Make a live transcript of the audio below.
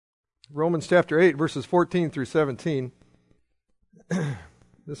Romans chapter 8, verses 14 through 17.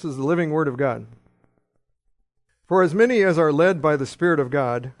 This is the living Word of God. For as many as are led by the Spirit of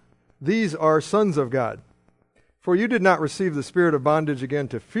God, these are sons of God. For you did not receive the spirit of bondage again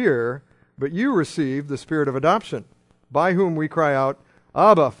to fear, but you received the spirit of adoption, by whom we cry out,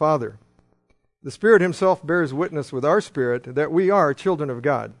 Abba, Father. The Spirit himself bears witness with our spirit that we are children of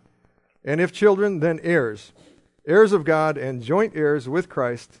God. And if children, then heirs, heirs of God and joint heirs with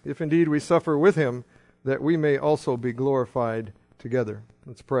Christ, if indeed we suffer with him, that we may also be glorified together.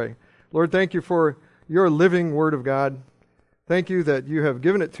 Let's pray. Lord, thank you for your living Word of God. Thank you that you have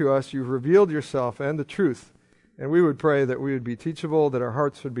given it to us. You've revealed yourself and the truth. And we would pray that we would be teachable, that our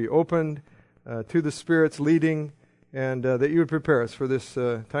hearts would be opened to the Spirit's leading, and that you would prepare us for this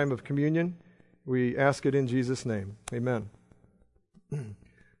time of communion. We ask it in Jesus' name. Amen.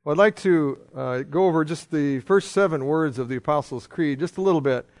 Well, I'd like to go over just the first 7 words of the Apostles' Creed, just a little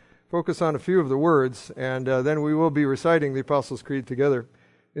bit, focus on a few of the words, and then we will be reciting the Apostles' Creed together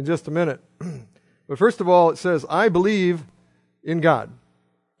in just a minute. But first of all, it says, I believe in God.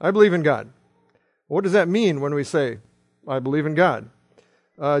 I believe in God. What does that mean when we say, I believe in God?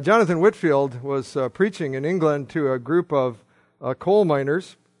 Jonathan Whitfield was preaching in England to a group of coal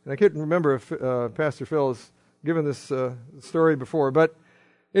miners, and I can't remember if Pastor Phil has given this story before, but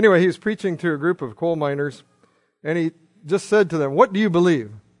anyway, he was preaching to a group of coal miners, and he just said to them, what do you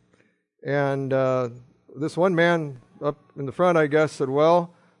believe? And this one man up in the front, I guess, said,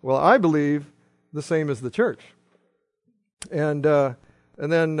 well, I believe the same as the church. And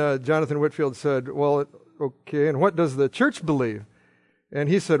then Jonathan Whitfield said, well, okay, and what does the church believe? And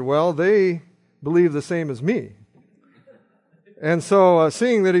he said, well, they believe the same as me. And so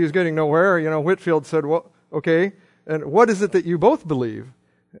seeing that he was getting nowhere, Whitfield said, well, okay, and what is it that you both believe?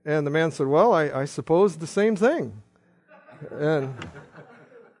 And the man said, well, I suppose the same thing. And,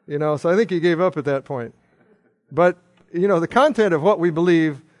 so I think he gave up at that point. But, the content of what we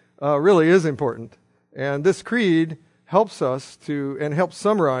believe really is important. And this creed helps us and helps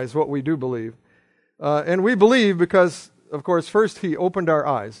summarize what we do believe. And we believe because, of course, first he opened our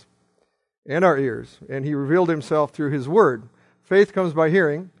eyes and our ears, and he revealed himself through his word. Faith comes by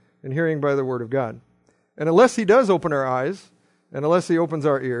hearing, and hearing by the word of God. And unless he does open our eyes, and unless he opens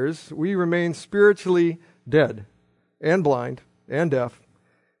our ears, we remain spiritually dead and blind and deaf.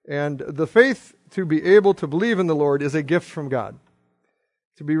 And the faith to be able to believe in the Lord is a gift from God,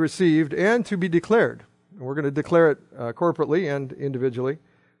 to be received and to be declared. And we're going to declare it corporately and individually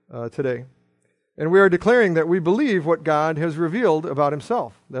today. And we are declaring that we believe what God has revealed about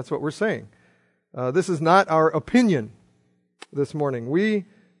himself. That's what we're saying. This is not our opinion this morning.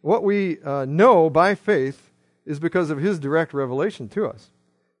 What we know by faith is because of his direct revelation to us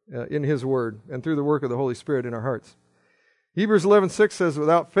in his word and through the work of the Holy Spirit in our hearts. Hebrews 11:6 says,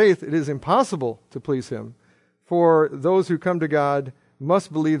 without faith it is impossible to please him, for those who come to God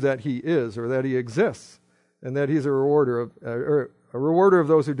must believe that he is, or that he exists, and that he's a rewarder of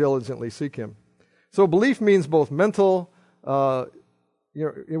those who diligently seek him. So belief means both mental,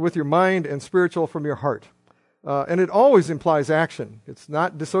 with your mind, and spiritual from your heart. And it always implies action. It's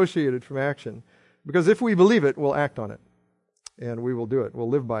not dissociated from action. Because if we believe it, we'll act on it. And we will do it. We'll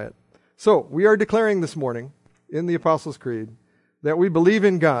live by it. So, we are declaring this morning in the Apostles' Creed that we believe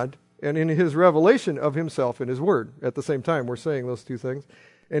in God and in his revelation of himself in his word. At the same time, we're saying those two things.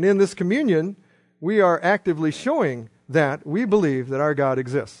 And in this communion, we are actively showing that we believe that our God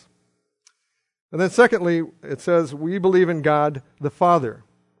exists. And then secondly, it says we believe in God the Father.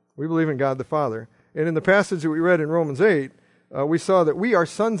 We believe in God the Father. And in the passage that we read in Romans 8, we saw that we are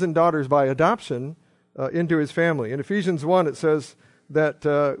sons and daughters by adoption into his family. In Ephesians 1, it says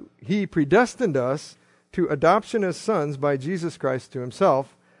that he predestined us to adoption as sons by Jesus Christ to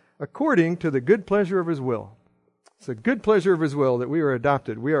himself, according to the good pleasure of his will. It's the good pleasure of his will that we are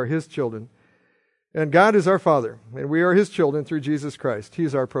adopted. We are his children. And God is our Father, and we are his children through Jesus Christ. He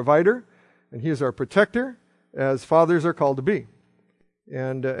is our provider, and he is our protector, as fathers are called to be.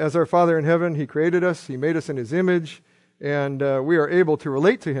 And as our Father in heaven, he created us, he made us in his image, and we are able to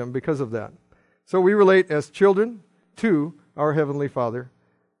relate to him because of that. So we relate as children to our Heavenly Father,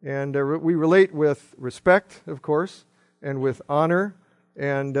 and we relate with respect, of course, and with honor,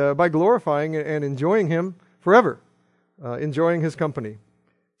 and by glorifying and enjoying him forever, enjoying his company.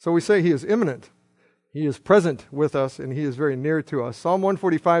 So we say he is immanent. He is present with us, and he is very near to us. Psalm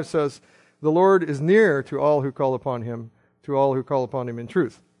 145 says, the Lord is near to all who call upon him, to all who call upon him in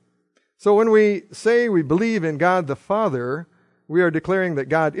truth. So when we say we believe in God the Father, we are declaring that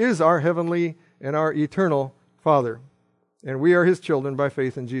God is our heavenly and our eternal Father. And we are his children by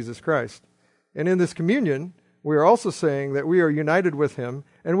faith in Jesus Christ. And in this communion, we are also saying that we are united with him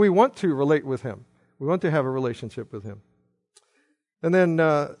and we want to relate with him. We want to have a relationship with him. And then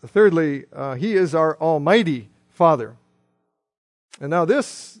thirdly, he is our almighty Father. And now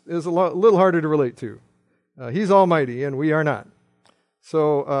this is a little harder to relate to. He's almighty and we are not.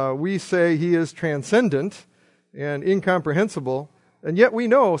 So we say he is transcendent and incomprehensible, and yet we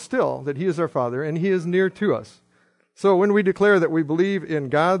know still that he is our Father and he is near to us. So when we declare that we believe in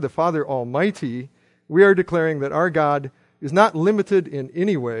God the Father Almighty, we are declaring that our God is not limited in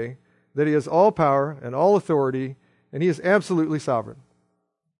any way, that he has all power and all authority, and he is absolutely sovereign.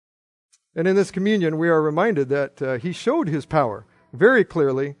 And in this communion, we are reminded that he showed his power very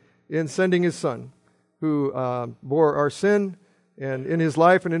clearly in sending his Son, who bore our sin, and in his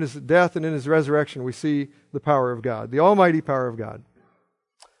life and in his death and in his resurrection, we see the power of God, the almighty power of God.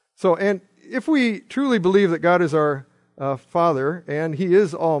 So, and if we truly believe that God is our Father and he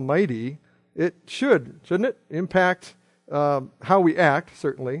is almighty, it shouldn't it, impact how we act,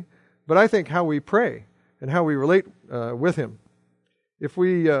 certainly, but I think how we pray and how we relate with him. If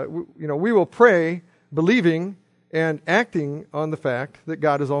we will pray believing and acting on the fact that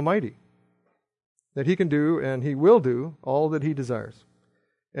God is almighty, that he can do and he will do all that he desires.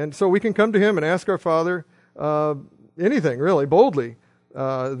 And so we can come to him and ask our Father anything, really, boldly,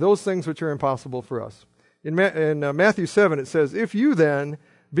 those things which are impossible for us. In Matthew 7, it says, "If you then,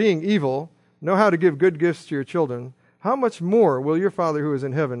 being evil, know how to give good gifts to your children, how much more will your Father who is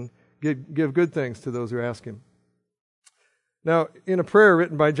in heaven give good things to those who ask him?" Now, in a prayer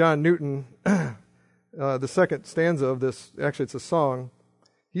written by John Newton, the second stanza of this, actually it's a song,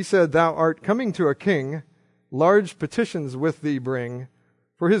 he said, "Thou art coming to a king, large petitions with thee bring,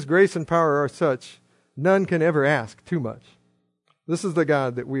 for his grace and power are such, none can ever ask too much." This is the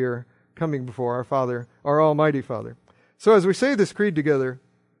God that we are coming before, our Father, our Almighty Father. So as we say this creed together,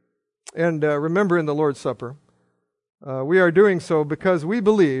 and remember in the Lord's Supper, we are doing so because we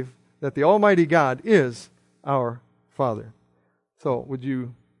believe that the Almighty God is our Father. So, would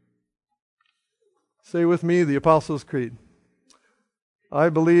you say with me the Apostles' Creed? I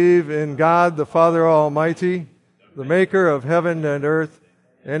believe in God the Father Almighty, the maker of heaven and earth,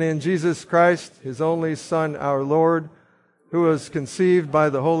 and in Jesus Christ, his only Son, our Lord, who was conceived by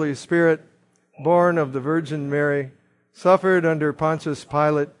the Holy Spirit, born of the Virgin Mary, suffered under Pontius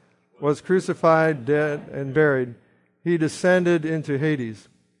Pilate, was crucified, dead, and buried. He descended into Hades.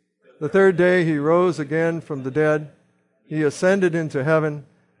 The third day he rose again from the dead. He ascended into heaven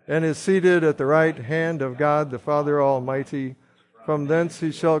and is seated at the right hand of God the Father Almighty. From thence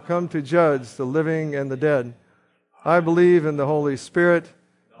he shall come to judge the living and the dead. I believe in the Holy Spirit,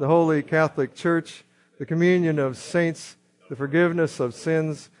 the Holy Catholic Church, the communion of saints, the forgiveness of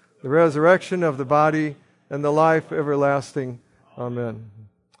sins, the resurrection of the body, and the life everlasting. Amen.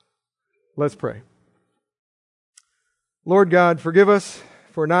 Let's pray. Lord God, forgive us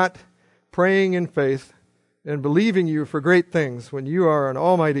for not praying in faith and believing you for great things when you are an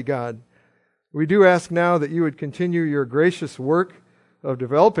almighty God. We do ask now that you would continue your gracious work of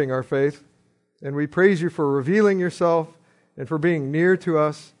developing our faith, and we praise you for revealing yourself and for being near to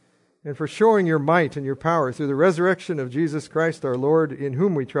us and for showing your might and your power through the resurrection of Jesus Christ our Lord, in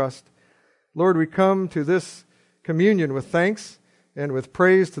whom we trust. Lord, we come to this communion with thanks and with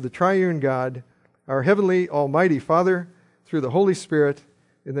praise to the triune God, our heavenly almighty Father, through the Holy Spirit,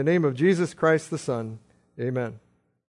 in the name of Jesus Christ the Son. Amen.